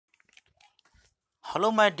Hello,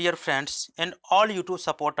 my dear friends and all YouTube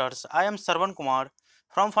supporters. I am Sarwan Kumar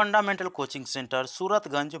from Fundamental Coaching Center,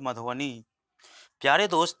 Suratganj, Madhubani. प्यारे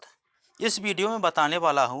दोस्त, इस video में बताने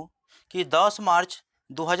वाला हूँ कि 10 मार्च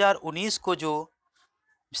 2019 को जो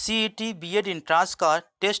CET B.Ed इंट्रांस का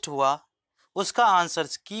टेस्ट हुआ, उसका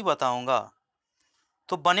आंसर्स की बताऊँगा।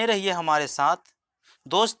 तो बने रहिए हमारे साथ।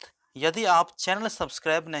 दोस्त, यदि आप चैनल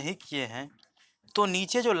सब्सक्राइब नहीं किए हैं तो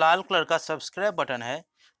नीचे जो लाल कलर का सब्सक्राइब बटन है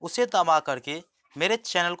उसे दबा करके मेरे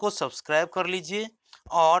चैनल को सब्सक्राइब कर लीजिए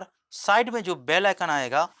और साइड में जो बेल आइकन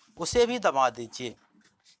आएगा उसे भी दबा दीजिए।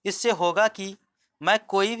 इससे होगा कि मैं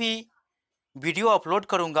कोई भी वीडियो अपलोड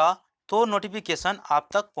करूंगा तो नोटिफिकेशन आप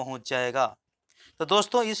तक पहुंच जाएगा। तो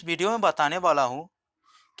दोस्तों, इस वीडियो में बताने वाला हूं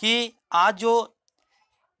कि आज जो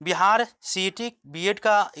बिहार CET B.Ed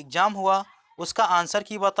का एग्ज़ाम हुआ उसका आंसर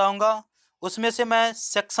की बताऊंगा। उसमें से मैं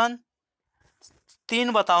सेक्शन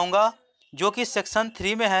 3 बताऊंगा जो कि सेक्शन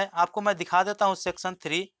 3 में है। आपको मैं दिखा देता हूँ। सेक्शन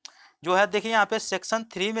 3 जो है, देखिए यहाँ पे सेक्शन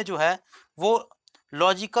 3 में जो है वो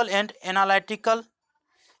लॉजिकल एंड एनालिटिकल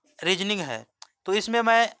रीजनिंग है। तो इसमें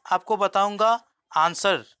मैं आपको बताऊंगा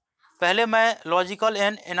आंसर। पहले मैं लॉजिकल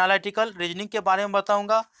एंड एनालिटिकल रीजनिंग के बारे में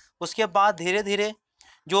बताऊंगा, उसके बाद धीरे धीरे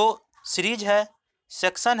जो सीरीज है,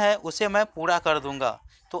 सेक्शन है, उसे मैं पूरा कर दूंगा।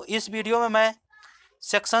 तो इस वीडियो में मैं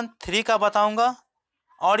सेक्शन 3 का बताऊंगा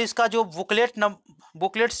और इसका जो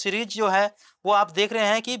बुकलेट सीरीज जो है वो आप देख रहे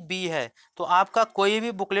हैं कि बी है। तो आपका कोई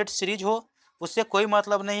भी बुकलेट सीरीज हो उससे कोई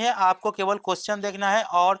मतलब नहीं है, आपको केवल क्वेश्चन देखना है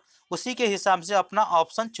और उसी के हिसाब से अपना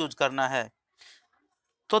ऑप्शन चूज करना है।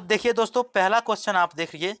 तो देखिए दोस्तों, पहला क्वेश्चन आप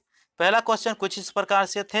देखिए। पहला क्वेश्चन कुछ इस प्रकार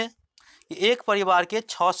से थे कि एक परिवार के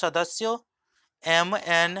 6 सदस्यों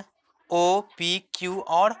MNOPQ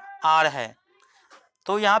और R है।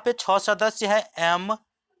 तो यहाँ पे 6 सदस्य है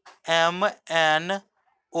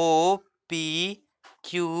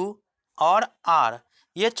MNOPQ और R,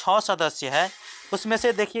 ये 6 सदस्य है। उसमें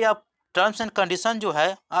से देखिए आप टर्म्स एंड कंडीशन जो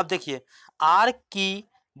है आप देखिए, R की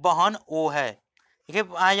बहन O है। देखिए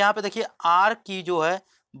यहाँ पे देखिए R की जो है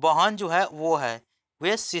बहन जो है वो है,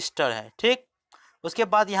 वे सिस्टर है, ठीक। उसके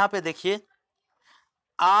बाद यहाँ पे देखिए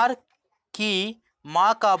R की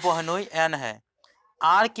माँ का बहनोई N है।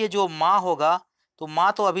 R के जो माँ होगा, तो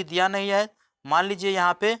माँ तो अभी दिया नहीं है, मान लीजिए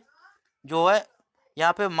यहाँ पे जो है,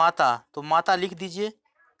 यहाँ पे माता, तो माता लिख दीजिए।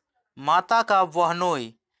 माता का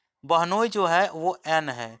बहनोई, बहनोई जो है वो N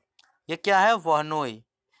है। ये क्या है? बहनोई।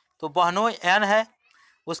 तो बहनोई N है।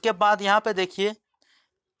 उसके बाद यहाँ पे देखिए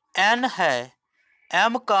N है,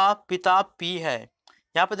 M का पिता P है।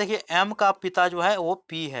 यहाँ पे देखिए M का पिता जो है वो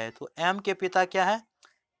P है, तो M के पिता क्या है?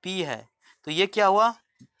 P है। तो ये क्या हुआ?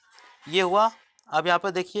 ये हुआ। अब यहाँ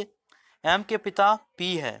पे देखिए M के पिता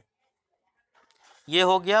P है, ये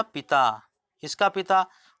हो गया पिता, इसका पिता।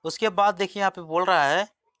 उसके बाद देखिए यहाँ पे बोल रहा है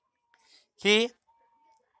कि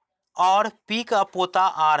और P का पोता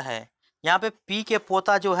R है। यहाँ पे P के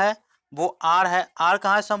पोता जो है वो R है। R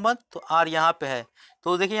कहाँ है संबंध? तो R यहाँ पे है।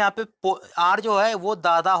 तो देखिए यहाँ पे R जो है वो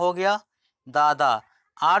दादा हो गया, दादा।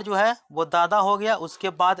 R जो है वो दादा हो गया। उसके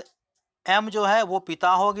बाद M जो है वो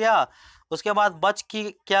पिता हो गया। उसके बाद बच की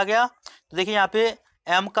क्या गया? तो देखिए यहाँ पे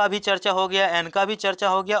M का भी चर्चा हो गया, N का भी चर्चा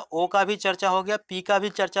हो गया, O का भी चर्चा हो गया, P का भी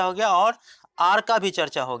चर्चा हो गया और R का भी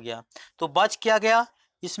चर्चा हो गया। तो बच क्या गया?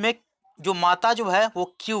 इसमें जो माता जो है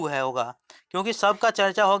वो Q है होगा, क्योंकि सबका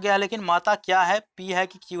चर्चा हो गया, लेकिन माता क्या है, P है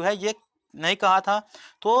कि Q है, ये नहीं कहा था।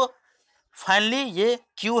 तो फाइनली ये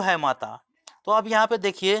Q है माता। तो अब यहाँ पे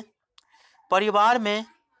देखिए परिवार में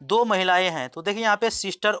 2 महिलाएं हैं। तो देखिए यहाँ पे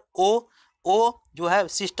सिस्टर O जो है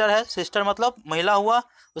सिस्टर है, सिस्टर मतलब महिला हुआ।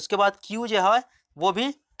 उसके बाद Q जो है वो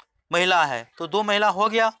भी महिला है, तो 2 महिला हो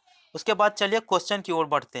गया। उसके बाद चलिए क्वेश्चन की ओर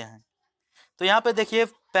बढ़ते हैं। तो यहाँ पे देखिए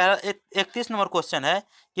पहला 31 नंबर क्वेश्चन है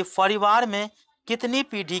कि परिवार में कितनी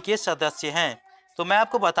पीढ़ी के सदस्य हैं। तो मैं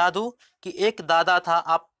आपको बता दूं कि एक दादा था।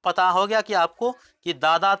 आप पता हो गया कि आपको कि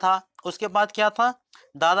दादा था, उसके बाद क्या था?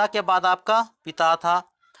 दादा के बाद आपका पिता था,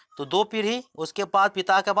 तो 2 पीढ़ी। उसके बाद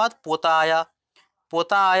पिता के बाद पोता आया,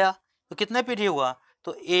 पोता आया, तो कितने पीढ़ी हुआ?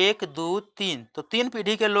 तो 1 2 3, तो 3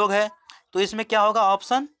 पीढ़ी के लोग हैं। तो इसमें क्या होगा?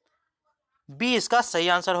 ऑप्शन बी इसका सही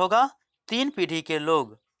आंसर होगा, 3 पीढ़ी के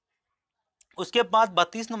लोग। उसके बाद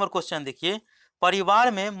 32 नंबर क्वेश्चन देखिए,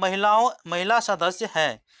 परिवार में महिला सदस्य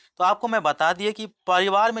हैं। तो आपको मैं बता दिए कि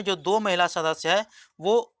परिवार में जो 2 महिला सदस्य है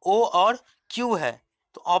वो O और Q है,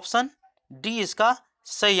 तो ऑप्शन डी इसका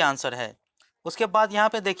सही आंसर है। उसके बाद यहाँ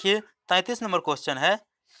पे देखिए 33 नंबर क्वेश्चन है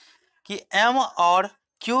कि M और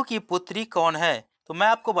Q की पुत्री कौन है। तो मैं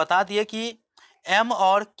आपको बता दिए कि M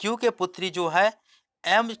और Q के पुत्री जो है,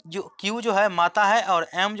 Q जो है माता है और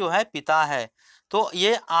M जो है पिता है, तो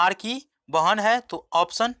ये R की बहन है। तो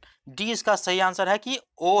ऑप्शन डी इसका सही आंसर है कि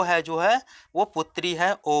O है जो है वो पुत्री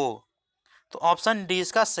है, O। तो ऑप्शन डी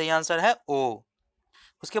इसका सही आंसर है ओ।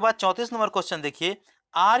 उसके बाद 34 नंबर क्वेश्चन देखिए,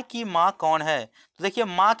 आर की माँ कौन है? तो देखिए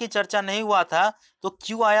माँ की चर्चा नहीं हुआ था तो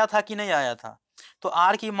क्यू आया था कि नहीं आया था? तो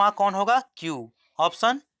आर की माँ कौन होगा? क्यू।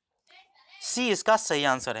 ऑप्शन सी इसका सही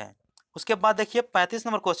आंसर है। उसके बाद देखिए 35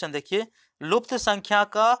 नंबर क्वेश्चन देखिए, लुप्त संख्या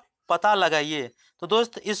का पता लगाइए। तो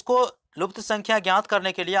दोस्त इसको लुप्त संख्या ज्ञात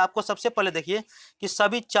करने के लिए आपको सबसे पहले देखिए कि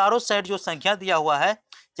सभी चारों साइड जो संख्या दिया हुआ है,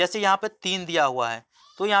 जैसे यहाँ पे 3 दिया हुआ है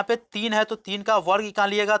तो यहाँ पे 3 है तो 3 का वर्ग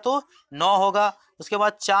निकालिएगा तो 9 होगा। उसके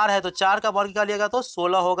बाद 4 है तो 4 का वर्ग निकालिएगा तो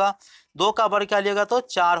 16 होगा। 2 का वर्ग निकालिएगा तो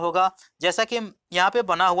 4 होगा। जैसा कि यहाँ पे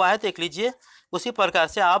बना हुआ है देख लीजिए, उसी प्रकार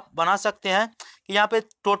से आप बना सकते हैं कि यहाँ पे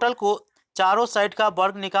टोटल को चारों साइड का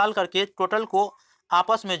वर्ग निकाल करके टोटल को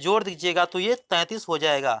आपस में जोड़ दीजिएगा तो ये 33 हो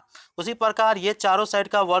जाएगा। उसी प्रकार ये चारों साइड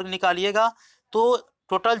का वर्ग निकालिएगा तो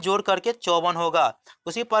टोटल जोड़ करके 54 होगा।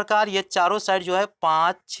 उसी प्रकार ये चारों साइड जो है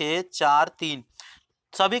 5, 6, 4, 3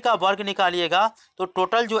 सभी का वर्ग निकालिएगा तो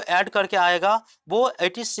टोटल जो ऐड करके आएगा वो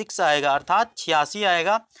 86 आएगा, अर्थात 86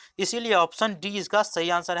 आएगा। इसीलिए ऑप्शन डी इसका सही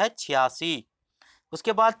आंसर है 86।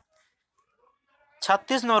 उसके बाद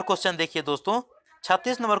 36 नंबर क्वेश्चन देखिए दोस्तों,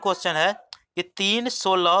 36 नंबर क्वेश्चन है कि 3,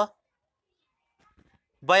 16,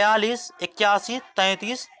 42, 81,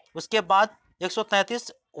 33 उसके बाद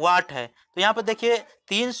 133 वाट है। तो यहाँ पे देखिए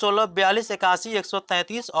 3, 16, 42, 81,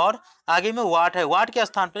 133 और आगे में वाट है। वाट के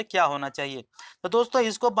स्थान पर क्या होना चाहिए? तो दोस्तों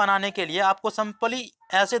इसको बनाने के लिए आपको सिंपली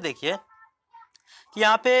ऐसे देखिए कि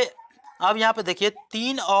यहाँ पे अब यहाँ पे देखिए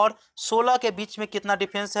 3 और 16 के बीच में कितना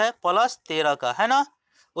डिफरेंस है? प्लस 13 का, है ना।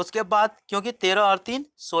 उसके बाद क्योंकि 13 और 3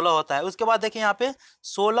 16 होता है। उसके बाद देखिए यहाँ पे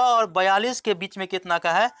 16 और 42 के बीच में कितना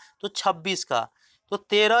का है? तो 26 का। तो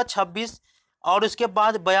 13, 26 और उसके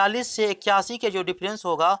बाद 42 से 81 के जो डिफरेंस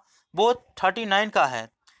होगा वो 39 का है।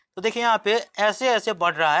 तो देखिए यहाँ पे ऐसे ऐसे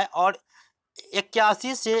बढ़ रहा है और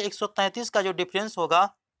 81 से 133 का जो डिफरेंस होगा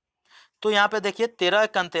तो यहाँ पे देखिए 13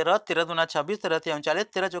 एकन 13, 13 दूना 26, 13 तिया 39,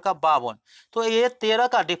 13 चौका 52। तो ये 13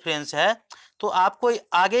 का डिफरेंस है। तो आपको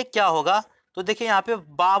आगे क्या होगा? तो देखिए यहाँ पे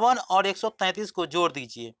 52 और 133 को जोड़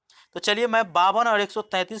दीजिए। तो चलिए मैं 52 और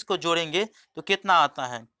 133 को जोड़ेंगे तो कितना आता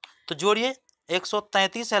है? तो जोड़िए,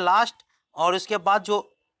 133 है लास्ट और उसके बाद जो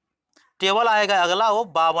टेबल आएगा अगला वो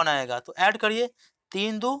 52 आएगा। तो ऐड करिए,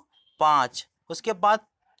 3 2 5, उसके बाद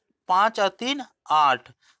 5 और 3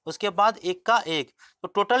 8, उसके बाद 1 का 1, तो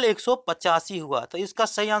टोटल 185 हुआ। तो इसका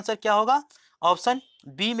सही आंसर क्या होगा? ऑप्शन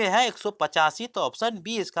बी में है 185। तो ऑप्शन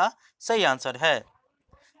बी इसका सही आंसर है।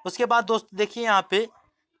 उसके बाद दोस्त देखिए यहाँ पे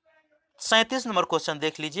 37 नंबर क्वेश्चन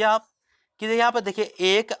देख लीजिए आप कि यहाँ पे देखिए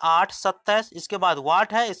 1, 8, 27 इसके बाद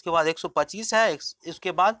वाट है, इसके बाद 125 है,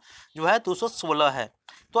 इसके बाद जो है 216 है।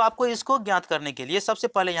 तो आपको इसको ज्ञात करने के लिए सबसे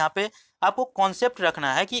पहले यहाँ पे आपको कॉन्सेप्ट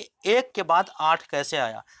रखना है कि 1 के बाद 8 कैसे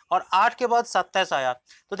आया और 8 के बाद 27 आया।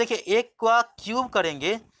 तो देखिए 1 का क्यूब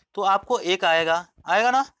करेंगे तो आपको 1 आएगा,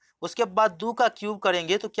 आएगा ना। उसके बाद 2 का क्यूब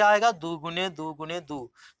करेंगे तो क्या आएगा? 2 गुने 2 गुने 2,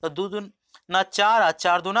 तो 2 दूना 4 और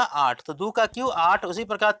 4 दूना 8, तो 2 का क्यूब 8। उसी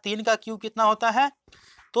प्रकार 3 का क्यूब कितना होता है?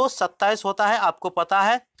 तो 27 होता है, आपको पता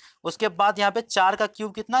है। उसके बाद यहाँ पे 4 का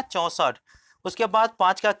क्यूब कितना? 64। उसके बाद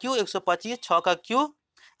 5 का क्यूब 125, 6 का क्यूब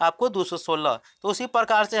आपको 216। तो उसी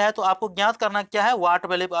प्रकार से है। तो आपको ज्ञात करना क्या है? वाट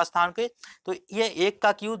वाले स्थान के। तो ये 1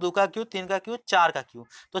 का क्यूब, 2 का क्यूब, 3 का क्यूब, 4 का क्यूब।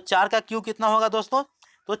 तो 4 का क्यूब कितना होगा दोस्तों?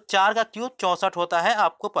 तो 4 का क्यूब 64 होता है,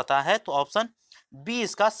 आपको पता है। तो ऑप्शन बी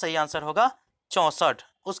इसका सही आंसर होगा 64।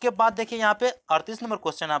 उसके बाद देखिए यहाँ पे 38 नंबर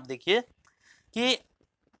क्वेश्चन आप देखिए कि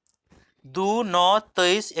 2, 9,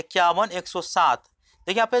 23, 51, 107।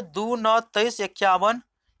 देखिए यहाँ पे 2, 9, 23, 51,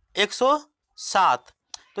 107।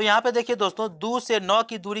 तो यहाँ पे देखिए दोस्तों 2 से 9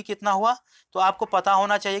 की दूरी कितना हुआ? तो आपको पता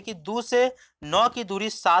होना चाहिए कि 2 से 9 की दूरी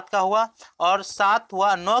 7 का हुआ और 7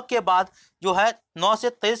 हुआ। 9 के बाद जो है 9 से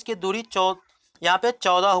 23 की दूरी यहाँ पे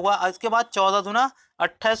 14 हुआ। इसके बाद 14 दूना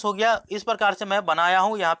 28 हो गया। इस प्रकार से मैं बनाया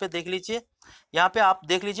हूँ। यहाँ पे देख लीजिए, यहाँ पे आप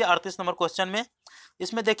देख लीजिए 38 नंबर क्वेश्चन में।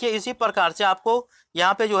 इसमें देखिए इसी प्रकार से आपको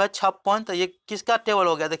यहाँ पे जो है 56, तो ये किसका टेबल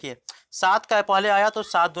हो गया? देखिए 7 का पहले आया तो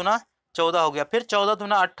 7 दूना 14 हो गया, फिर 14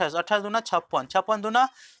 दूना 28, 28 दूना 56, 56 दूना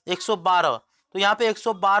 112। तो यहाँ पे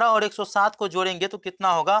 112 और 107 को जोड़ेंगे तो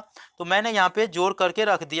कितना होगा? तो मैंने यहाँ पे जोड़ करके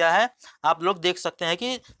रख दिया है। आप लोग देख सकते हैं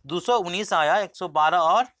कि 219 आया। 112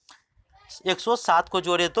 और 107 को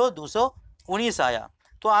जोड़े तो 219 आया।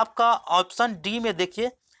 तो आपका ऑप्शन डी में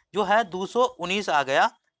देखिए जो है 219 आ गया।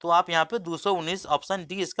 तो आप यहाँ पे 219 ऑप्शन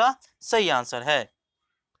डी इसका सही आंसर है।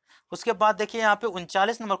 उसके बाद देखिए यहाँ पे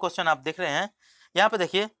 39 नंबर क्वेश्चन आप देख रहे हैं। यहाँ पे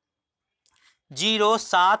देखिए 0,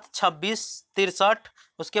 7, 26, 63,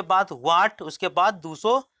 उसके बाद वाट, उसके बाद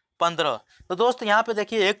 215। तो दोस्त यहाँ पे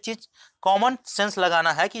देखिए एक चीज कॉमन सेंस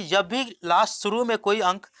लगाना है कि जब भी लास्ट शुरू में कोई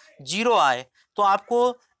अंक 0 आए तो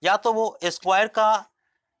आपको या तो वो स्क्वायर का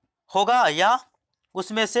होगा या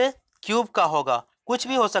उसमें से क्यूब का होगा, कुछ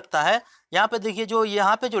भी हो सकता है। यहाँ पे देखिए जो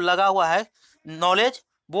यहाँ पे जो लगा हुआ है नॉलेज,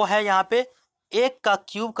 वो है यहाँ पे एक का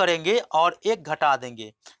क्यूब करेंगे और एक घटा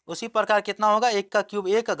देंगे। उसी प्रकार कितना होगा, एक का क्यूब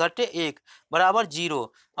एक घटे एक बराबर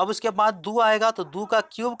 0। अब उसके बाद 2 आएगा तो 2 का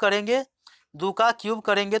क्यूब करेंगे, 2 का क्यूब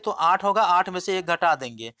करेंगे तो 8 होगा, 8 में से एक घटा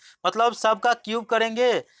देंगे, मतलब सब का क्यूब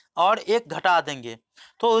करेंगे और एक घटा देंगे।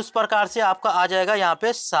 तो उस प्रकार से आपका आ जाएगा यहाँ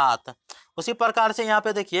पे 7। उसी प्रकार से यहाँ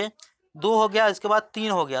पे देखिए 2 हो गया, इसके बाद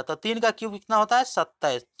 3 हो गया, तो 3 का क्यूब कितना होता है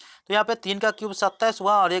 27। तो यहाँ पे 3 का क्यूब 27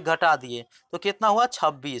 हुआ और एक घटा दिए तो कितना हुआ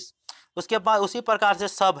 26। उसके बाद उसी प्रकार से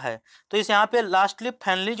सब है, तो इस यहाँ पे लास्टली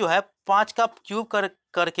फाइनली जो है 5 का क्यूब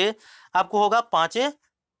करके आपको होगा 5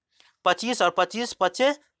 25 और 25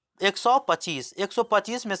 पचे 125,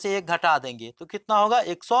 125 में से एक घटा देंगे तो कितना होगा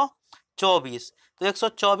 124। तो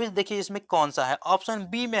 124 देखिए इसमें कौन सा है, ऑप्शन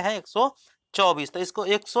बी में है 124, तो इसको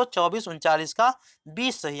 124 39 का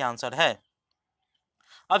 20 सही आंसर है।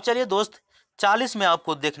 अब चलिए दोस्त 40 में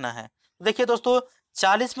आपको देखना है। देखिए दोस्तों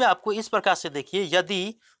 40 में आपको इस प्रकार से देखिए,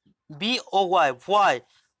 यदि BOY वाई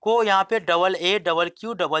को यहाँ पे AA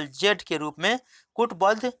QZ के रूप में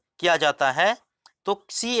कूटबद्ध किया जाता है तो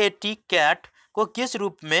CAT कैट को किस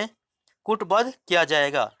रूप में कूटबद्ध किया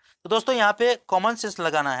जाएगा। तो दोस्तों यहाँ पे कॉमन सेंस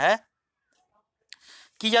लगाना है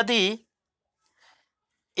कि यदि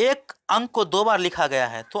एक अंक को 2 बार लिखा गया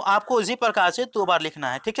है तो आपको इसी प्रकार से 2 बार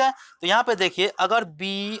लिखना है, ठीक है। तो यहाँ पे देखिए अगर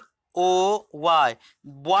BOY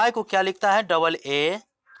वाई को क्या लिखता है AA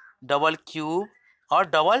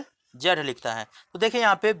और Z लिखता है, तो देखिए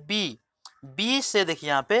यहाँ पे बी से देखिए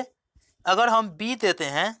यहाँ पे अगर हम B देते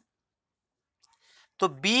हैं तो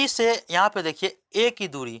B से यहाँ पे देखिए A की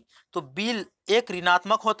दूरी, तो B एक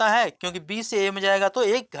ऋणात्मक होता है क्योंकि B से A में जाएगा तो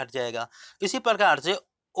एक घट जाएगा। इसी प्रकार से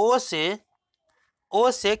O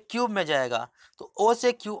से क्यूब में जाएगा तो O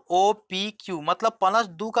से क्यू OPQ मतलब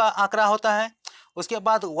 +2 का आंकड़ा होता है। उसके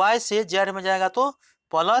बाद Y से Z में जाएगा तो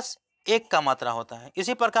 +1 का मात्रा होता है।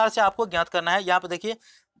 इसी प्रकार से आपको ज्ञात करना है। यहाँ पे देखिए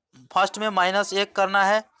फर्स्ट में -1 करना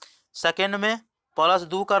है, सेकेंड में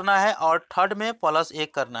 +2 करना है और थर्ड में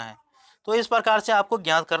 +1 करना है। तो इस प्रकार से आपको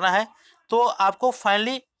ज्ञात करना है। तो आपको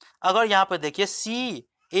फाइनली अगर यहाँ पे देखिए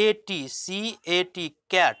CAT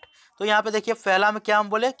कैट, तो यहाँ पे देखिए पहला में क्या हम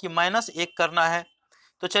बोले कि -1 करना है,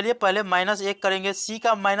 तो चलिए पहले -1 करेंगे, C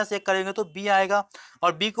का -1 करेंगे तो B आएगा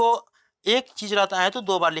और B को एक चीज रहता है तो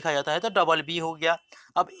 2 बार लिखा जाता है तो BB हो गया।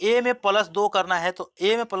 अब A में +2 करना है तो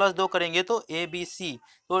A में +2 करेंगे तो ABC,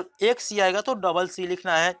 तो एक C आएगा तो CC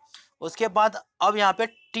लिखना है। उसके बाद अब यहाँ पे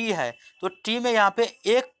T है तो T में यहाँ पे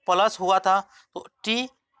एक प्लस हुआ था तो T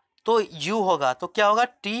तो U होगा, तो क्या होगा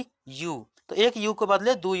TU, तो एक U के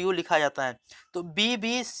बदले 2 U लिखा जाता है तो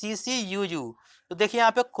BBCCUU। तो देखिए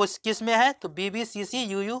यहाँ पे कुछ किस में है तो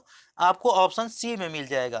BBCCUU आपको ऑप्शन C में मिल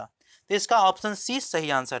जाएगा, तो इसका ऑप्शन C सही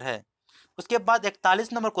आंसर है। उसके बाद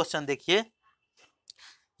 41 नंबर क्वेश्चन देखिए,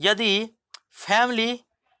 यदि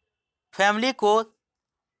फैमिली को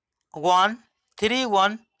 1 3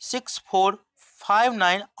 1 6 4 5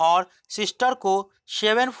 9 और सिस्टर को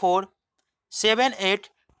 7 4 7 8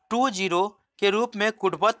 2 0 के रूप में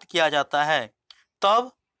कूटबद्ध किया जाता है,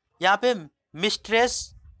 तब यहाँ पे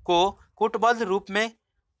मिस्ट्रेस को कूटबद्ध रूप में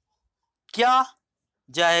क्या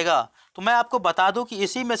जाएगा। तो मैं आपको बता दूं कि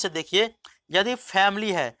इसी में से देखिए यदि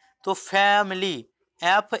फैमिली है तो फैमिली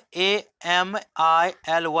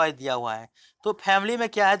FAMILY दिया हुआ है, तो फैमिली में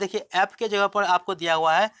क्या है देखिए F के जगह पर आपको दिया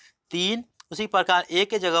हुआ है 3, उसी प्रकार A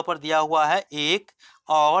के जगह पर दिया हुआ है 1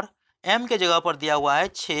 और M के जगह पर दिया हुआ है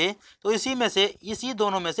 6। तो इसी में से इसी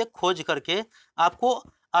दोनों में से खोज करके आपको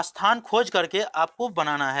स्थान खोज करके आपको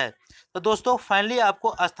बनाना है। तो दोस्तों फाइनली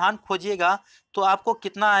आपको स्थान खोजिएगा तो आपको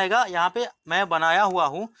कितना आएगा, यहाँ पे मैं बनाया हुआ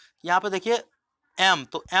हूँ, यहाँ पे देखिए M,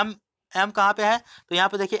 तो M कहाँ पे है तो यहाँ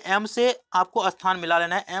पे देखिए M से आपको स्थान मिला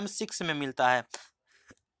लेना है, M 6 में मिलता है,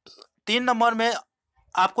 3 नंबर में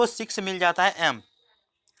आपको 6 मिल जाता है M,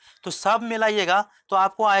 तो सब मिलाइएगा तो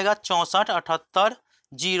आपको आएगा 64 78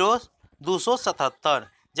 0 277,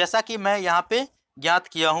 जैसा कि मैं यहाँ पे ज्ञात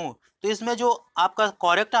किया हूँ। तो इसमें जो आपका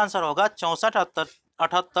करेक्ट आंसर होगा 64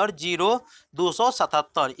 78 0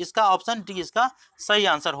 277, इसका ऑप्शन डी इसका सही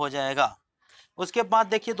आंसर हो जाएगा। उसके बाद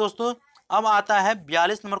देखिए दोस्तों अब आता है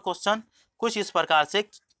 42 नंबर क्वेश्चन, कुछ इस प्रकार से।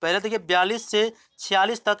 पहले देखिए 42 से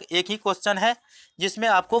 46 तक एक ही क्वेश्चन है जिसमें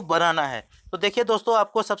आपको बनाना है। तो देखिए दोस्तों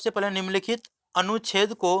आपको सबसे पहले निम्नलिखित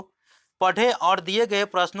अनुच्छेद को पढ़े और दिए गए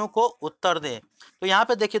प्रश्नों को उत्तर दें। तो यहाँ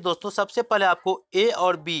पे देखिए दोस्तों सबसे पहले आपको A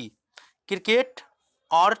और B क्रिकेट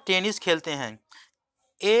और टेनिस खेलते हैं,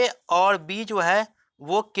 A और B जो है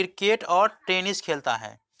वो क्रिकेट और टेनिस खेलता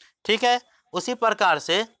है, ठीक है। उसी प्रकार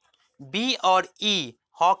से B और E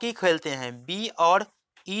हॉकी खेलते हैं, B और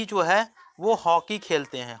E जो है वो हॉकी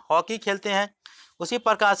खेलते हैं, हॉकी खेलते हैं। उसी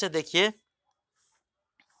प्रकार से देखिए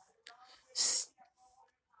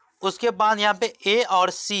उसके बाद यहाँ पे ए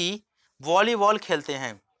और सी वॉलीबॉल खेलते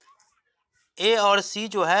हैं। ए और सी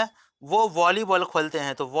जो है वो वॉलीबॉल खेलते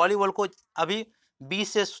हैं, तो वॉलीबॉल को अभी बी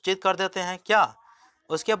से सूचित कर देते हैं क्या।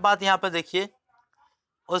 उसके बाद यहाँ पे देखिए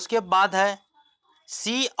उसके बाद है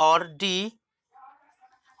सी और डी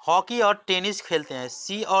हॉकी और टेनिस खेलते हैं।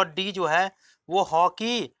 सी और डी जो है वो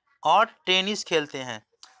हॉकी और टेनिस खेलते हैं।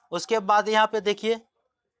 उसके बाद यहाँ पे देखिए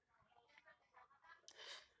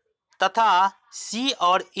तथा सी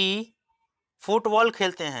और ई फुटबॉल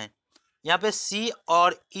खेलते हैं। यहाँ पे सी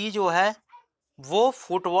और ई जो है वो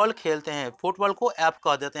फुटबॉल खेलते हैं, फुटबॉल को ऐप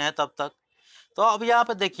कह देते हैं तब तक। तो अब यहाँ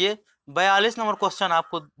पे देखिए 42 नंबर क्वेश्चन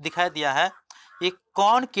आपको दिखाई दिया है कि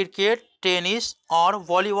कौन क्रिकेट टेनिस और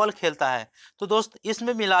वॉलीबॉल खेलता है। तो दोस्त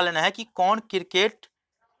इसमें मिला लेना है कि कौन क्रिकेट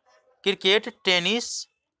टेनिस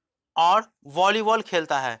और वॉलीबॉल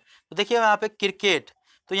खेलता है। तो देखिए यहाँ पे क्रिकेट,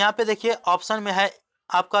 तो यहाँ पे देखिए ऑप्शन में है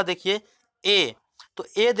आपका देखिए ए, तो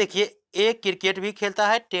ए देखिए ए क्रिकेट भी खेलता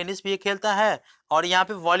है, टेनिस भी खेलता है, और यहाँ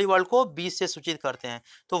पे वॉलीबॉल को बी से सूचित करते हैं।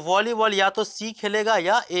 तो वॉलीबॉल या तो सी खेलेगा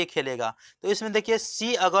या ए खेलेगा। तो इसमें देखिए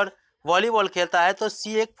सी अगर वॉलीबॉल खेलता है तो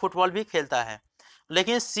सी एक फुटबॉल भी खेलता है,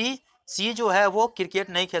 लेकिन सी जो है वो क्रिकेट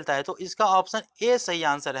नहीं खेलता है। तो इसका ऑप्शन ए सही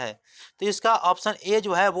आंसर है। तो इसका ऑप्शन ए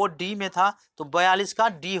जो है वो डी में था, तो 42 का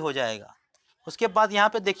डी हो जाएगा। उसके बाद यहाँ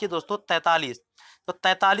पे देखिए दोस्तों 43, तो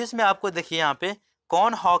 43 में आपको देखिए यहाँ पे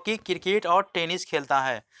कौन हॉकी क्रिकेट और टेनिस खेलता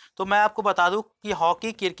है। तो मैं आपको बता दूं कि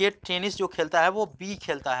हॉकी क्रिकेट टेनिस जो खेलता है वो बी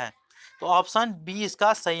खेलता है। तो ऑप्शन बी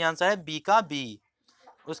इसका सही आंसर है, बी का बी।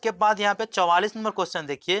 उसके बाद यहाँ पे 44 नंबर क्वेश्चन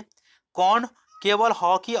देखिए कौन केवल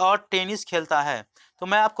हॉकी और टेनिस खेलता है। तो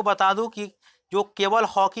मैं आपको बता दूं कि जो केवल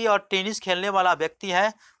हॉकी और टेनिस खेलने वाला व्यक्ति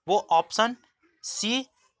है वो ऑप्शन सी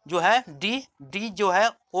जो है डी जो है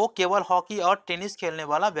वो केवल हॉकी और टेनिस खेलने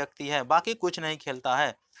वाला व्यक्ति है, बाकी कुछ नहीं खेलता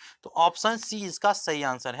है। तो ऑप्शन सी इसका सही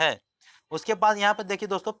आंसर है। उसके बाद यहाँ पर देखिए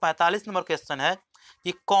दोस्तों 45 नंबर क्वेश्चन है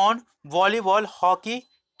कि कौन वॉलीबॉल हॉकी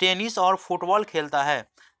टेनिस और फुटबॉल खेलता है।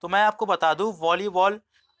 तो मैं आपको बता दूं वॉलीबॉल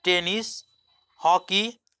टेनिस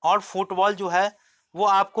हॉकी और फुटबॉल जो है वो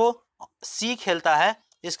आपको सी खेलता है।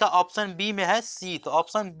 इसका ऑप्शन बी में है सी, तो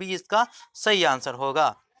ऑप्शन बी इसका सही आंसर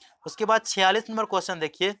होगा। उसके बाद 46 नंबर क्वेश्चन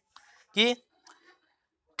देखिए कि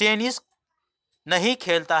टेनिस नहीं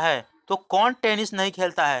खेलता है, तो कौन टेनिस नहीं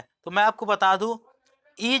खेलता है। तो मैं आपको बता दूं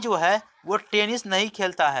ई जो है वो टेनिस नहीं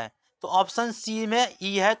खेलता है, तो ऑप्शन सी में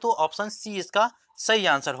ई है, तो ऑप्शन सी इसका सही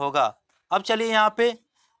आंसर होगा। अब चलिए यहाँ पे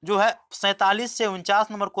जो है 47 से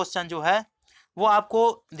 49 नंबर क्वेश्चन जो है वो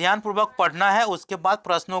आपको ध्यानपूर्वक पढ़ना है, उसके बाद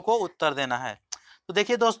प्रश्नों को उत्तर देना है। तो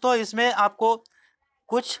देखिए दोस्तों इसमें आपको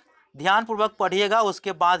कुछ ध्यानपूर्वक पढ़िएगा,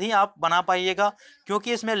 उसके बाद ही आप बना पाइएगा,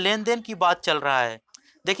 क्योंकि इसमें लेन देन की बात चल रहा है।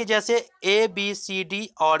 देखिए जैसे ए बी सी डी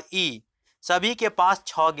और ई सभी के पास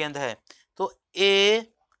 6 गेंद है, तो A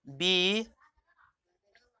B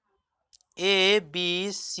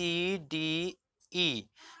C D E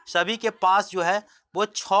सभी के पास जो है वो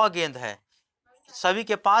 6 गेंद है, सभी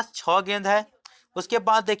के पास 6 गेंद है। उसके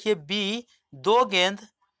बाद देखिए बी 2 गेंद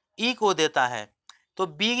ई को देता है, तो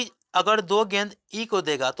बी अगर 2 गेंद ई को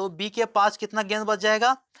देगा तो बी के पास कितना गेंद बच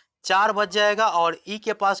जाएगा, 4 बच जाएगा, और ई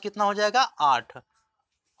के पास कितना हो जाएगा, 8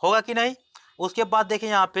 होगा कि नहीं। उसके बाद देखिए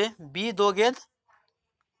यहाँ पे बी 2 गेंद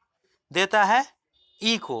देता है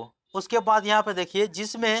ई को। उसके बाद यहाँ पे देखिए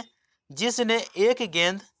जिसने एक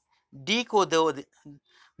गेंद डी को दी,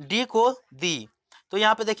 तो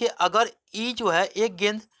यहाँ पे देखिए अगर ई जो है एक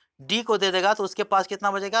गेंद डी को दे देगा तो उसके पास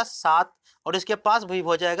कितना बचेगा, 7, और इसके पास भी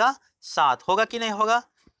हो जाएगा 7, होगा कि नहीं होगा,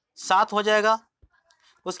 7 हो जाएगा।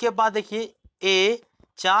 उसके बाद देखिए ए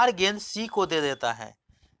 4 गेंद सी को दे देता है,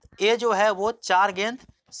 ए जो है वो 4 गेंद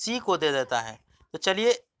सी को दे देता है। तो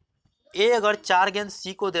चलिए ए अगर 4 गेंद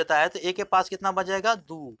सी को देता है तो ए के पास कितना बच जाएगा,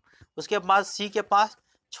 2, उसके बाद सी के पास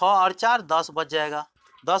 6 और 4 10 बच जाएगा,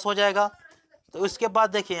 10 हो जाएगा। तो उसके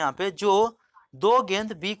बाद देखिए यहाँ पे जो 2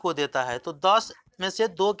 गेंद बी को देता है, तो 10 में से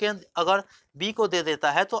 2 गेंद अगर बी को दे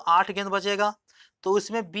देता है तो 8 गेंद बचेगा, तो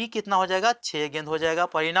उसमें बी कितना हो जाएगा, 6 गेंद हो जाएगा,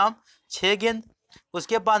 परिणाम 6 गेंद।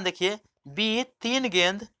 उसके बाद देखिए बी 3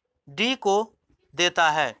 गेंद डी को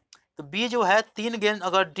देता है, तो बी जो है 3 गेंद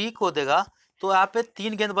अगर डी को देगा तो यहाँ पे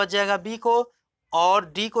 3 गेंद बच जाएगा बी को, और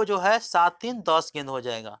डी को जो है 7 3 10 गेंद हो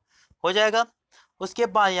जाएगा। उसके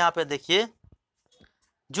बाद यहाँ पे देखिए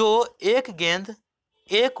जो एक गेंद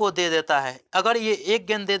ए को दे देता है, अगर ये एक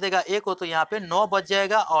गेंद दे देगा ए को तो यहाँ पे 9 बच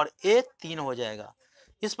जाएगा और ए 3 हो जाएगा।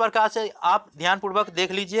 इस प्रकार से आप ध्यानपूर्वक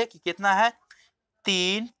देख लीजिए कि कितना है,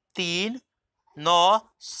 3 3 9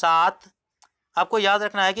 7, आपको याद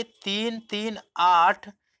रखना है कि 3 3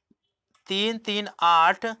 8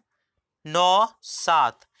 9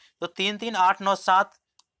 7, तो 3 3 8 9 7,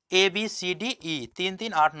 ABCDE 3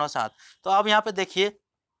 3 8 9 7। तो अब यहाँ पे देखिए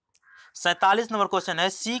 47 नंबर क्वेश्चन है,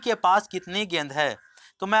 सी के पास कितनी गेंद है।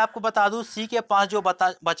 तो मैं आपको बता दूं सी के पास जो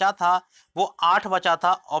बचा था वो 8 बचा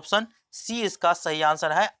था। ऑप्शन सी इसका सही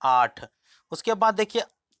आंसर है 8। उसके बाद देखिए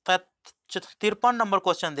 53 नंबर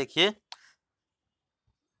क्वेश्चन देखिए,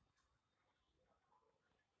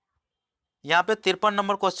 यहाँ पे 53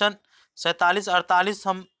 नंबर क्वेश्चन 47 48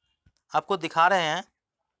 हम आपको दिखा रहे हैं।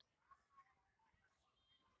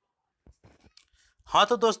 हाँ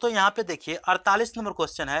तो दोस्तों यहाँ पे देखिए 48 नंबर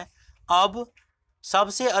क्वेश्चन है, अब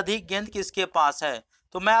सबसे अधिक गेंद किसके पास है।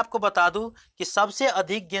 तो मैं आपको बता दूं कि सबसे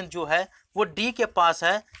अधिक गेंद जो है वो डी के पास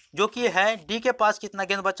है, जो कि है डी के पास कितना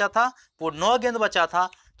गेंद बचा था, वो 9 गेंद बचा था।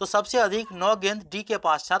 तो सबसे अधिक 9 गेंद डी के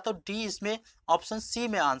पास था, तो डी इसमें ऑप्शन सी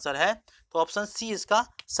में आंसर है। तो ऑप्शन सी इसका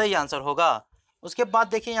सही आंसर होगा। उसके बाद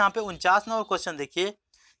देखिए यहाँ पे 49 नंबर क्वेश्चन देखिए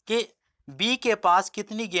कि बी के पास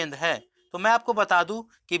कितनी गेंद है। तो मैं आपको बता दूं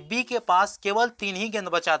कि बी के पास केवल 3 ही गेंद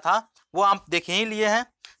बचा था, वो आप देख ही लिए हैं।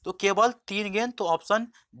 तो केवल 3 गेंद, तो ऑप्शन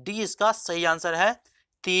डी इसका सही आंसर है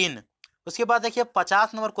 3। उसके बाद देखिए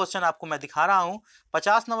 50 नंबर क्वेश्चन आपको मैं दिखा रहा हूं।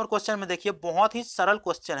 50 नंबर क्वेश्चन में देखिए बहुत ही सरल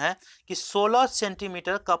क्वेश्चन है कि 16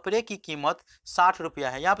 सेंटीमीटर कपड़े की कीमत 60 रुपया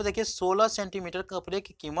है। यहाँ पे देखिए 16 सेंटीमीटर कपड़े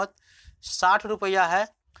की कीमत 60 रुपया है,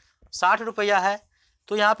 60 रुपया है।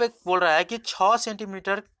 तो यहाँ पे बोल रहा है कि 6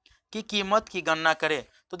 सेंटीमीटर की कीमत की गणना करें।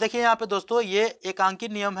 तो देखिए यहाँ पे दोस्तों ये एकांकी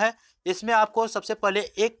नियम है, इसमें आपको सबसे पहले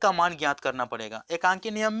एक का मान ज्ञात करना पड़ेगा।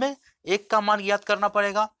 एकांकी नियम में एक का मान ज्ञात करना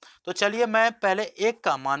पड़ेगा। तो चलिए मैं पहले एक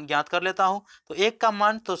का मान ज्ञात कर लेता हूँ। तो एक का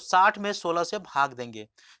मान तो 60 में 16 से भाग देंगे,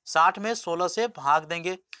 60 में 16 से भाग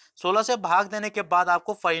देंगे। 16 से भाग देने के बाद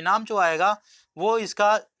आपको परिणाम जो आएगा वो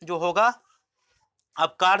इसका जो होगा,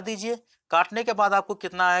 अब काट दीजिए। काटने के बाद आपको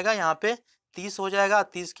कितना आएगा, यहाँ पे 30 हो जाएगा।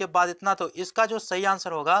 30 के बाद इतना, तो इसका जो सही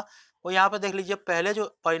आंसर होगा वो यहाँ पे देख लीजिए, पहले जो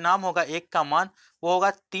परिणाम होगा एक का मान वो होगा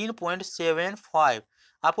 3.75।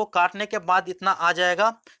 आपको काटने के बाद इतना आ जाएगा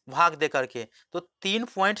भाग दे करके, तो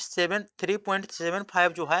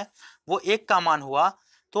 3.75 जो है वो एक का मान हुआ।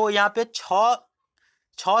 तो यहाँ पे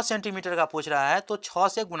 6 सेंटीमीटर का पूछ रहा है, तो 6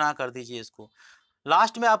 से गुना कर दीजिए इसको।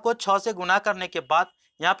 लास्ट में आपको 6 से गुना करने के बाद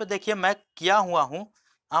यहाँ पे देखिए मैं किया हुआ हूँ,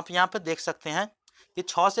 आप यहाँ पे देख सकते हैं कि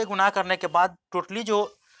 6 से गुना करने के बाद टोटली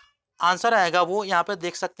जो आंसर आएगा वो यहाँ पे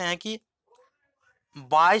देख सकते हैं कि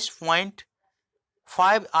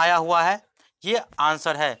 22.5 आया हुआ है, ये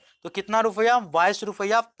आंसर है। तो कितना रुपया, 22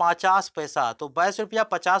 रुपया 50 पैसा। तो 22 रुपया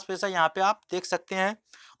 50 पैसा यहाँ पे आप देख सकते हैं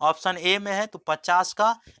ऑप्शन ए में है, तो 50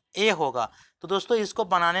 का ए होगा। तो दोस्तों इसको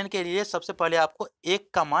बनाने के लिए सबसे पहले आपको एक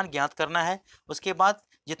का मान ज्ञात करना है, उसके बाद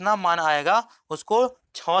जितना मान आएगा उसको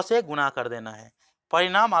 6 से गुना कर देना है,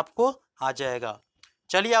 परिणाम आपको आ जाएगा।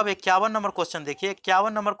 चलिए अब 51 नंबर क्वेश्चन देखिए।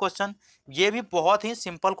 51 नंबर क्वेश्चन ये भी बहुत ही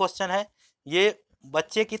सिंपल क्वेश्चन है, ये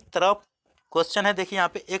बच्चे की तरफ क्वेश्चन है। देखिए यहाँ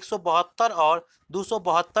पे 172 और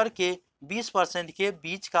 272 के 20% के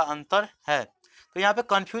बीच का अंतर है। तो यहाँ पे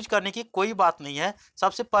कंफ्यूज करने की कोई बात नहीं है।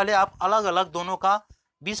 सबसे पहले आप अलग अलग दोनों का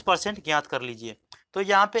 20% ज्ञात कर लीजिए। तो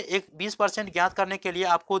यहाँ पे एक 20% ज्ञात करने के लिए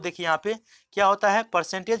आपको देखिए यहाँ पे क्या होता है,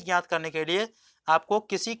 परसेंटेज ज्ञात करने के लिए आपको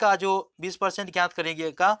किसी का जो 20% ज्ञात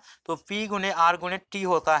करिएगा तो P गुने R गुने T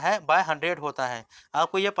होता है बाय 100 होता है।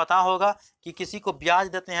 आपको ये पता होगा कि किसी को ब्याज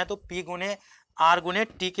देते हैं तो P गुने R गुने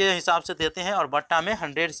T के हिसाब से देते हैं और बट्टा में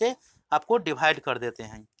 100 से आपको डिवाइड कर देते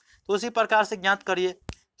हैं। तो उसी प्रकार से ज्ञात करिए।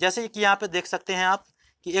 जैसे कि यहाँ पे देख सकते हैं आप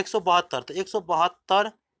कि 172, तो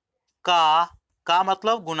 172 का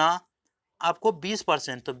मतलब गुना आपको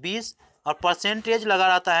 20%, तो 20 और परसेंटेज लगा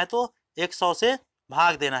रहता है तो 100 से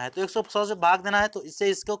भाग देना है। तो 100 से भाग देना है तो इससे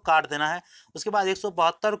इसको काट देना है। उसके बाद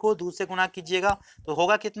 172 को 2 से गुना कीजिएगा तो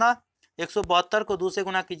होगा कितना, 172 को 2 से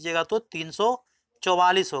गुना कीजिएगा तो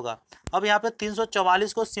 344 होगा। अब यहाँ पे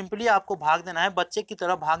 344 को सिंपली आपको भाग देना है, बच्चे की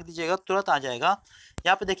तरह भाग दीजिएगा तुरंत आ जाएगा।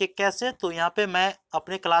 यहाँ पे देखिए कैसे, तो यहाँ पे मैं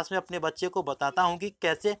अपने क्लास में अपने बच्चे को बताता हूँ कि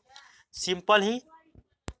कैसे सिंपल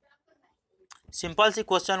सी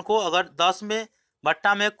क्वेश्चन को अगर 10 में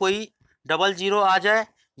बट्टा में कोई 00 आ जाए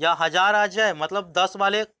या 1000 आ जाए, मतलब 10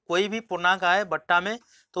 वाले कोई भी पूर्णांक आए बट्टा में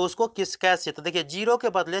तो उसको कैसे, तो देखिए 0 के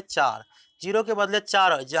बदले 4, 0 के बदले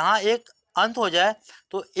 4, जहाँ एक अंत हो जाए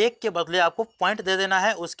तो 1 के बदले आपको पॉइंट दे देना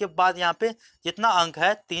है। उसके बाद यहाँ पे जितना अंक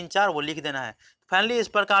है 3 4 वो लिख देना है। फाइनली इस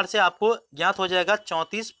प्रकार से आपको ज्ञात हो जाएगा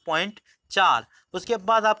 34.4। उसके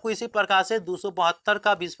बाद आपको इसी प्रकार से 272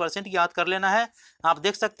 का 20% ज्ञात कर लेना है। आप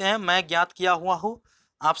देख सकते हैं मैं ज्ञात किया हुआ हूँ,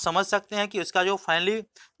 आप समझ सकते हैं कि उसका जो फाइनली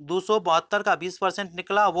 272 का 20%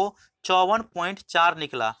 निकला वो 54.4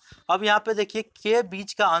 निकला। अब यहाँ पे देखिए के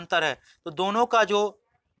बीच का अंतर है, तो दोनों का जो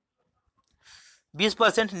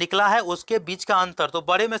 20% निकला है उसके बीच का अंतर, तो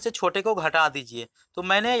बड़े में से छोटे को घटा दीजिए। तो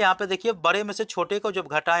मैंने यहाँ पे देखिए बड़े में से छोटे को जब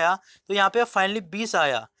घटाया तो यहाँ पे फाइनली 20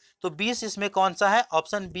 आया। तो 20 इसमें कौन सा है,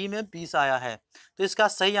 ऑप्शन बी में 20 आया है। तो इसका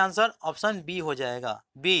सही आंसर ऑप्शन बी हो जाएगा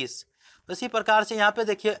 20। इसी प्रकार से यहाँ पे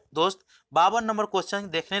देखिए दोस्त 52 नंबर क्वेश्चन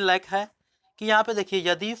देखने लायक है कि यहाँ पे देखिए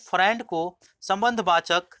यदि फ्रेंड को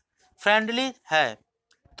संबंधवाचक फ्रेंडली है,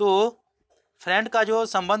 तो फ्रेंड का जो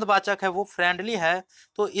संबंधवाचक है वो फ्रेंडली है,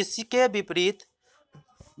 तो इसके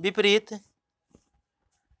विपरीत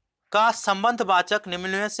का संबंधवाचक निम्न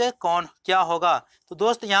में से कौन क्या होगा। तो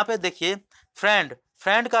दोस्त यहाँ पे देखिए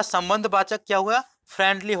फ्रेंड का संबंधवाचक क्या हुआ,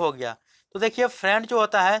 फ्रेंडली हो गया। तो देखिए फ्रेंड जो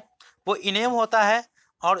होता है वो इनेम होता है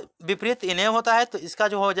और विपरीत इनेम होता है, तो इसका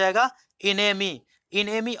जो हो जाएगा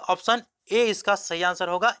इनेमी ऑप्शन ए इसका सही आंसर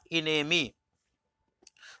होगा इनेमी।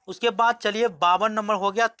 उसके बाद चलिए 52 नंबर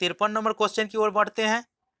हो गया, 53 नंबर क्वेश्चन की ओर बढ़ते हैं।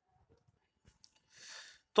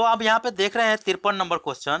 तो अब यहाँ पे देख रहे हैं 53 नंबर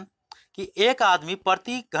क्वेश्चन कि एक आदमी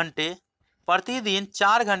प्रतिदिन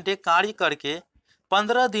 4 घंटे कार्य करके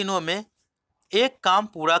 15 दिनों में एक काम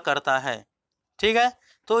पूरा करता है। ठीक है,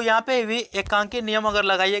 तो यहाँ पे भी एकांकी नियम अगर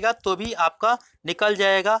लगाइएगा तो भी आपका निकल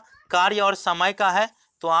जाएगा, कार्य और समय का है।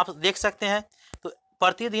 तो आप देख सकते हैं तो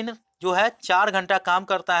प्रतिदिन जो है 4 घंटा काम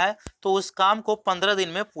करता है, तो उस काम को 15 दिन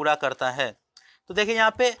में पूरा करता है। तो देखिए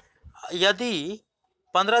यहाँ पे यदि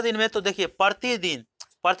 15 दिन में, तो देखिए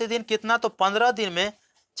प्रतिदिन कितना, तो 15 दिन में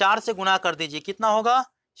 4 से गुना कर दीजिए, कितना होगा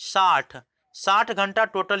 60 घंटा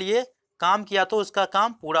टोटल ये काम किया, तो उसका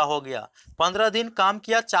काम पूरा हो गया। 15 दिन काम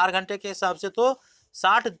किया 4 घंटे के हिसाब से, तो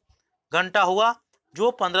 60 घंटा हुआ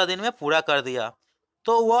जो 15 दिन में पूरा कर दिया।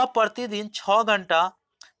 तो वह प्रतिदिन 6 घंटा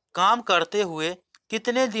काम करते हुए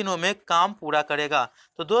कितने दिनों में काम पूरा करेगा।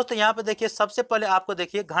 तो दोस्त यहाँ पे देखिए सबसे पहले आपको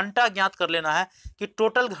देखिए घंटा ज्ञात कर लेना है कि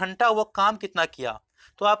टोटल घंटा वो काम कितना किया।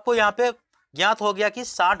 तो आपको यहाँ पे ज्ञात हो गया कि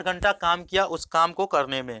 60 घंटा काम किया उस काम को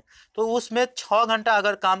करने में, तो उसमें 6 घंटा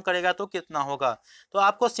अगर काम करेगा तो कितना होगा। तो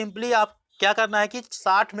आपको सिंपली आप क्या करना है कि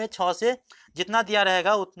 60 में 6 से जितना दिया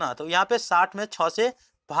रहेगा उतना, तो यहाँ पे 60 में 6 से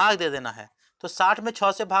भाग दे देना है। तो 60 में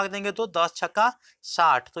 6 से भाग देंगे तो 10 छक्का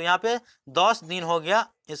 60, तो यहाँ पे 10 दिन हो गया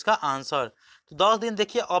इसका आंसर। तो 10 दिन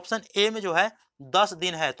देखिए ऑप्शन ए में जो है 10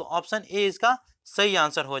 दिन है, तो ऑप्शन ए इसका सही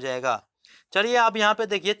आंसर हो जाएगा। चलिए अब यहाँ पे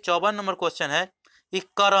देखिए 54 नंबर क्वेश्चन है कि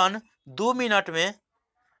करण 2 मिनट में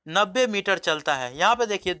 90 मीटर चलता है। यहाँ पे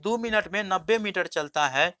देखिए 2 मिनट में 90 मीटर चलता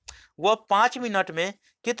है, वह 5 मिनट में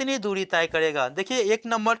कितनी दूरी तय करेगा। देखिए 1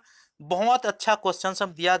 नंबर बहुत अच्छा क्वेश्चन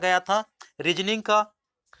सब दिया गया था रीजनिंग का।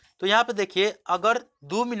 तो यहाँ पे देखिए अगर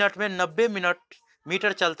 2 मिनट में 90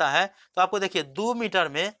 मीटर चलता है, तो आपको देखिए 2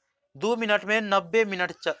 मिनट में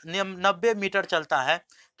 90 मीटर चलता है,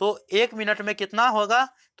 तो 1 मिनट में कितना होगा,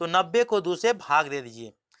 तो 90 को 2 से भाग दे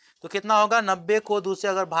दीजिए। तो कितना होगा, 90 को 2 से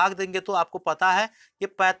अगर भाग देंगे तो आपको पता है कि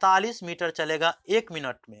 45 मीटर चलेगा 1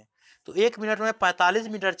 मिनट में। तो 1 मिनट में 45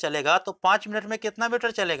 मीटर चलेगा, तो 5 मिनट में कितना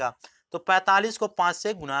मीटर चलेगा, तो 45 को 5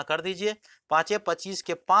 से गुना कर दीजिए। 5 25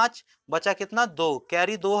 के 5 बचा कितना 2,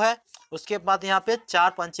 कैरी 2 है। उसके बाद यहाँ पे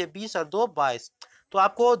 4 5 20 और 2 22, तो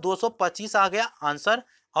आपको 225 आ गया आंसर।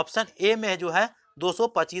 ऑप्शन ए में जो है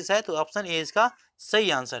 225 है, तो ऑप्शन ए इसका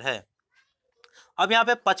सही आंसर है। अब यहाँ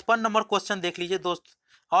पे 55 नंबर क्वेश्चन देख लीजिए दोस्त,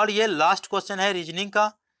 और ये लास्ट क्वेश्चन है रीजनिंग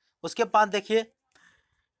का। उसके बाद देखिए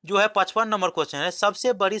जो है 55 नंबर क्वेश्चन है,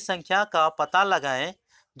 सबसे बड़ी संख्या का पता लगाएं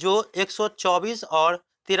जो 124 और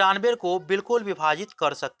 93 को बिल्कुल विभाजित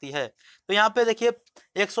कर सकती है। तो यहाँ पे देखिए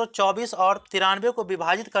 124 और 93 को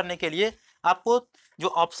विभाजित करने के लिए आपको जो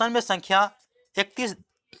ऑप्शन में संख्या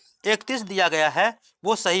 31 दिया गया है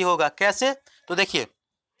वो सही होगा। कैसे, तो देखिए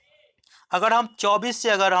अगर हम 24 से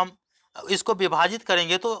अगर हम इसको विभाजित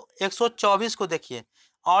करेंगे तो 124 को देखिए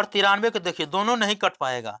और 93 को देखिए, दोनों नहीं कट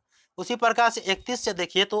पाएगा। उसी प्रकार से 31 से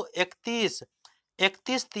देखिए तो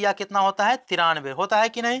 31 तिया कितना होता है, 93 होता है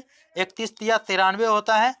कि नहीं, 31 तिया 93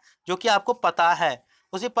 होता है, जो कि आपको पता है।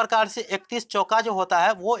 उसी प्रकार से 31 चौका जो होता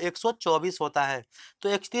है वो 124 होता है। तो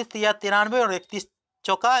 31 तिया 93 और 31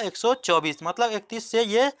 चौका 124, मतलब 31 से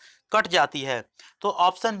ये कट जाती है। तो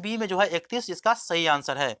ऑप्शन बी में जो है 31 इसका सही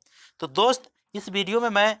आंसर है। तो दोस्त इस वीडियो में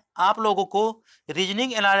मैं आप लोगों को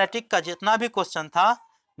रीजनिंग एनालिटिक का जितना भी क्वेश्चन था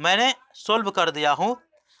मैंने सोल्व कर दिया हूँ,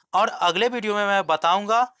 और अगले वीडियो में मैं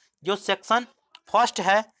बताऊंगा जो सेक्शन फर्स्ट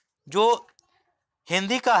है जो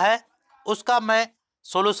हिंदी का है उसका मैं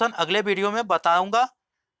सॉल्यूशन अगले वीडियो में बताऊंगा।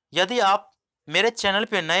 यदि आप मेरे चैनल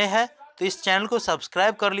पे नए हैं तो इस चैनल को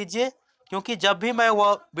सब्सक्राइब कर लीजिए, क्योंकि जब भी मैं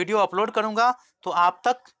वह वीडियो अपलोड करूंगा तो आप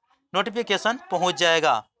तक नोटिफिकेशन पहुंच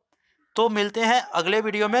जाएगा। तो मिलते हैं अगले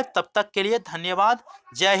वीडियो में, तब तक के लिए धन्यवाद।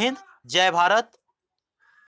 जय हिंद, जय भारत।